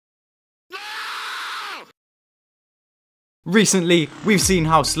Recently, we've seen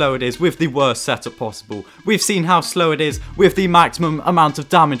how slow it is with the worst setup possible. We've seen how slow it is with the maximum amount of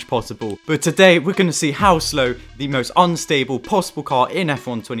damage possible. But today, we're going to see how slow the most unstable possible car in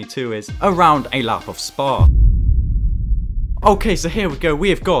F1 22 is around a lap of Spa. Okay, so here we go.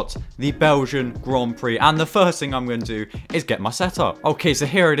 We have got the Belgian Grand Prix, and the first thing I'm going to do is get my setup. Okay, so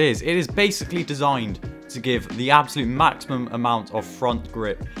here it is. It is basically designed to give the absolute maximum amount of front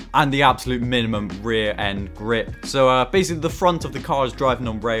grip and the absolute minimum rear end grip. So basically the front of the car is driving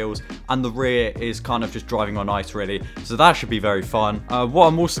on rails and the rear is kind of just driving on ice really. So that should be very fun. What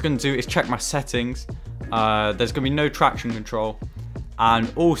I'm also going to do is check my settings. There's going to be no traction control. And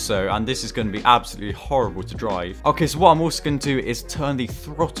also, and this is going to be absolutely horrible to drive. Okay, so what I'm also going to do is turn the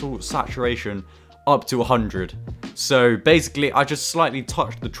throttle saturation up to 100. So basically, I just slightly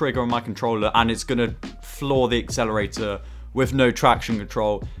touch the trigger on my controller and it's going to floor the accelerator with no traction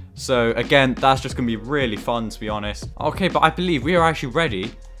control. So again, that's just going to be really fun, to be honest. Okay, but I believe we are actually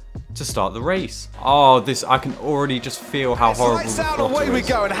ready to start the race. Oh, I can already just feel how horrible the throttle is. Away we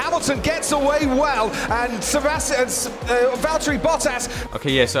go, and Hamilton gets away well, and Valtteri Bottas.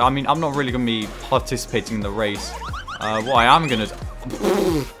 Okay, yeah, so I mean, I'm not really going to be participating in the race. What I am going to...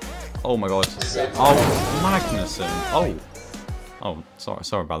 Oh my god. Oh, Magnussen. Oh,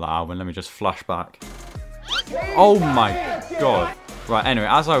 sorry about that, Alvin. Let me just flash back. Oh my god. Right, anyway,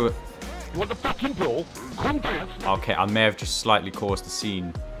 as I... What the fucking ball? Okay, I may have just slightly caused the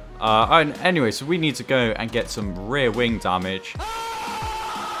scene. And anyway, so we need to go and get some rear wing damage.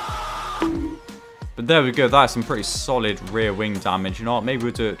 But there we go, that's some pretty solid rear wing damage. You know what, maybe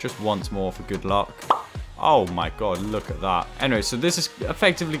we'll do it just once more for good luck. Oh my god, look at that. Anyway, so this is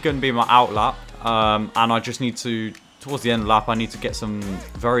effectively going to be my out lap. And I just need to, towards the end of the lap, I need to get some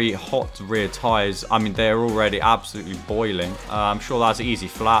very hot rear tyres. I mean, they're already absolutely boiling. I'm sure that's an easy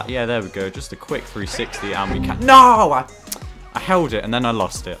flat. Yeah, there we go, just a quick 360 and we can... No! I held it and then I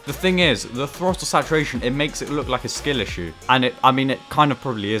lost it. The thing is, the throttle saturation, it makes it look like a skill issue. And I mean, it kind of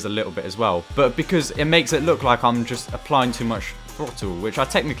probably is a little bit as well. But because it makes it look like I'm just applying too much throttle, which I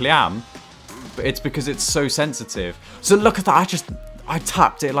technically am. But it's because it's so sensitive. So look at that, I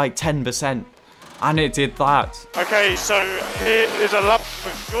tapped it like 10%. And it did that. Okay, so here is a lap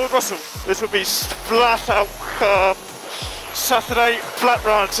with George Russell. This will be flat out Saturday, flat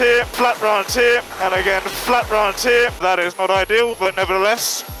round here, and again flat round here. That is not ideal, but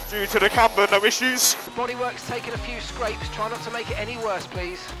nevertheless, due to the camber, no issues. The bodywork's taken a few scrapes. Try not to make it any worse,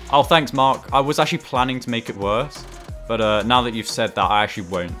 please. Oh, thanks, Mark. I was actually planning to make it worse. But now that you've said that, I actually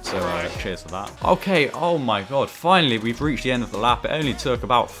won't, so cheers for that. Okay, oh my god, finally we've reached the end of the lap. It only took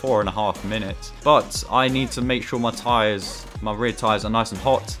about 4.5 minutes. But I need to make sure my rear tyres are nice and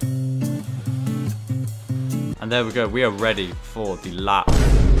hot. And there we go, we are ready for the lap.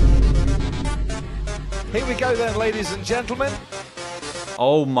 Here we go then, ladies and gentlemen.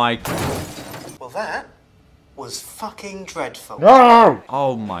 Oh my... Well, that was fucking dreadful. No!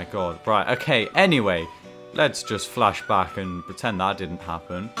 Oh my god, right, okay, anyway. Let's just flash back and pretend that didn't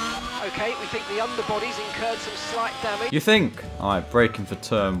happen. Okay, we think the underbody's incurred some slight damage. You think? Alright, braking for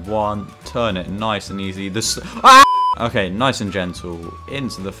turn 1. Turn it nice and easy. Okay, nice and gentle.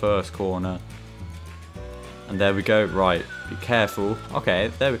 Into the first corner. And there we go. Right, be careful.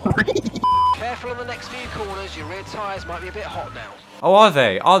 Okay, there we go. Careful on the next few corners. Your rear tyres might be a bit hot now. Oh, are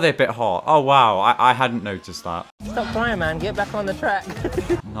they? Are they a bit hot? Oh, wow. I hadn't noticed that. Stop crying, man. Get back on the track.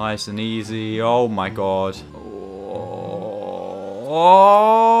 Nice and easy. Oh, my God.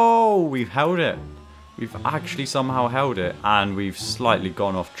 Oh, we've held it. We've actually somehow held it. And we've slightly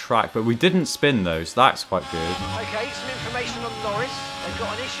gone off track. But we didn't spin, though, so that's quite good. Okay, some information on Norris. They've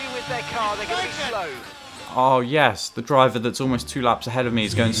got an issue with their car. They're going to be slow. Oh, yes. The driver that's almost 2 laps ahead of me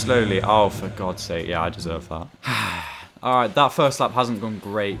is going slowly. Oh, for God's sake. Yeah, I deserve that. Alright, that first lap hasn't gone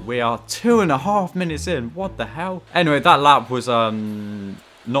great. We are 2.5 minutes in. What the hell? Anyway, that lap was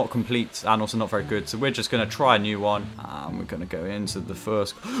not complete and also not very good. So we're just going to try a new one. And we're going to go into the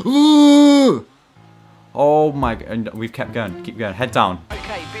first... Ooh! Oh my... And we've kept going. Keep going. Head down.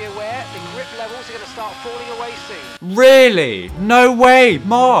 Okay, be aware. The grip levels are going to start falling away soon. Really? No way!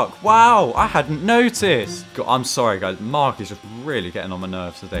 Mark! Wow! I hadn't noticed. God, I'm sorry, guys. Mark is just really getting on my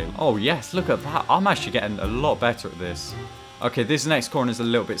nerves today. Oh, yes. Look at that. I'm actually getting a lot better at this. Okay, this next corner is a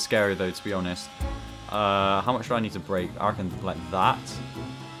little bit scary, though, to be honest. How much do I need to brake? I reckon like that.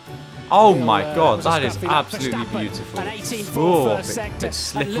 Oh, my God. That is absolutely beautiful. Oh, bit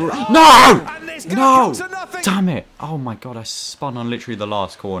slippery. No! No! Damn it. Oh, my God. I spun on literally the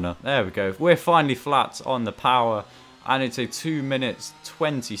last corner. There we go. We're finally flat on the power. And it's a 2 minutes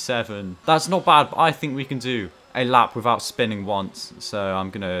 27. That's not bad, but I think we can do a lap without spinning once. So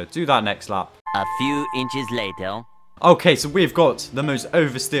I'm going to do that next lap. A few inches later. Okay, so we've got the most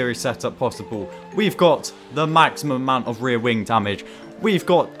oversteery setup possible. We've got the maximum amount of rear wing damage. We've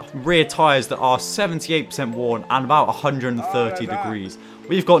got rear tyres that are 78% worn and about 130 degrees.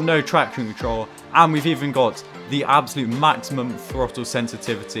 We've got no traction control, and we've even got the absolute maximum throttle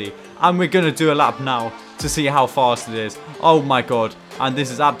sensitivity. And we're going to do a lap now to see how fast it is. Oh my god, and this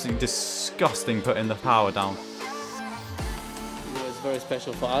is absolutely disgusting putting the power down. It's very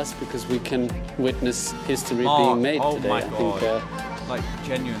special for us because we can witness history being made today. My god. I think, like,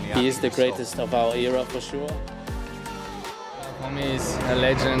 genuinely, he is the greatest of our era for sure. For me, he's a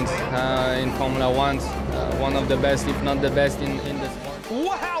legend in Formula 1, one of the best, if not the best in the sport.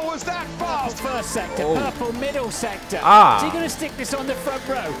 Wow, was that fast? First sector, purple middle sector. Ah. Is he going to stick this on the front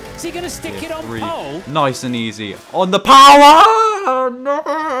row? Is he going to stick it on pole? Nice and easy. On the power!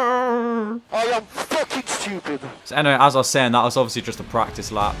 No! I am fucking stupid. So anyway, as I was saying, that was obviously just a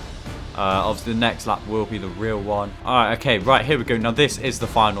practice lap. Obviously the next lap will be the real one. Alright, okay, right, here we go. Now this is the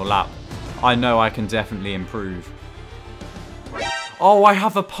final lap. I know I can definitely improve. Oh, I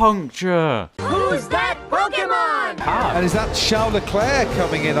have a puncture! Who's that Pokemon? And is that Charles Leclerc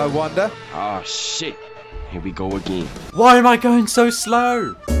coming in, I wonder? Oh shit, here we go again. Why am I going so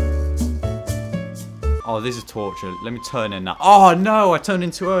slow? Oh, this is torture. Let me turn in now. Oh no, I turned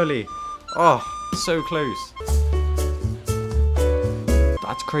in too early. Oh, so close.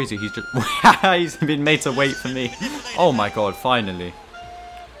 That's crazy. He's just he's been made to wait for me. Oh my god, finally.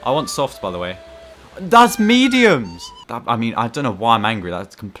 I want softs, by the way. That's mediums. I mean, I don't know why I'm angry.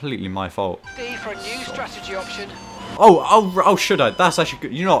 That's completely my fault. D for a new strategy option. Oh, should I? That's actually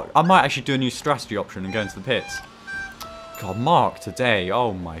good. You know what? I might actually do a new strategy option and go into the pits. God, Mark today.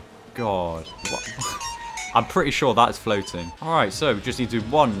 Oh my god. What? I'm pretty sure that's floating. Alright, so we just need to do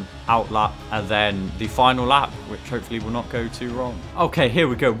one out lap and then the final lap, which hopefully will not go too wrong. Okay, here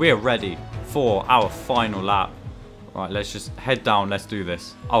we go. We're ready for our final lap. Right, let's just head down. Let's do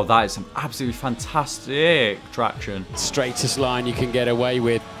this. Oh, that is some absolutely fantastic traction. Straightest line you can get away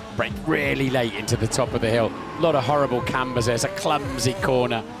with. Brake really late into the top of the hill. A lot of horrible cambers. There's a clumsy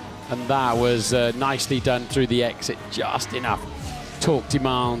corner. And that was nicely done through the exit. Just enough torque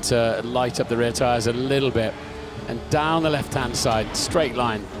demand to light up the rear tyres a little bit. And down the left-hand side, straight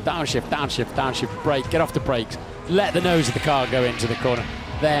line. Downshift, downshift, downshift, brake. Get off the brakes. Let the nose of the car go into the corner.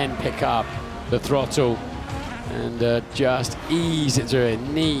 Then pick up the throttle. And just ease it through it.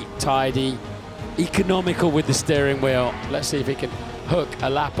 Neat, tidy, economical with the steering wheel. Let's see if it can hook a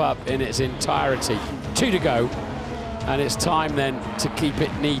lap up in its entirety. 2 to go. And it's time then to keep it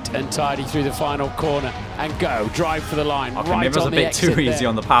neat and tidy through the final corner and go. Drive for the line. Okay, right maybe it was on a the bit too easy there.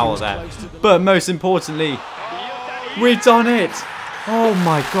 on the power there. But most importantly, we've done it. Oh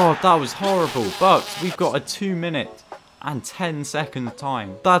my god, that was horrible. But we've got a 2 minute and 10 second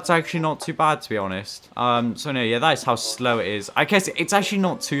time. That's actually not too bad, to be honest. So no, yeah, that's how slow it is. I guess it's actually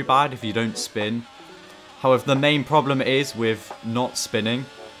not too bad if you don't spin. However, the main problem is with not spinning.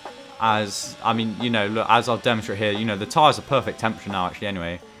 As, I mean, you know, look, as I'll demonstrate here, you know, the tyres are perfect temperature now, actually,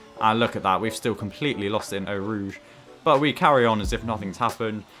 anyway. And look at that, we've still completely lost it in Eau Rouge. But we carry on as if nothing's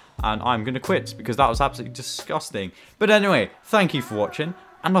happened. And I'm going to quit, because that was absolutely disgusting. But anyway, thank you for watching,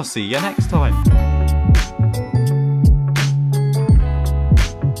 and I'll see you next time.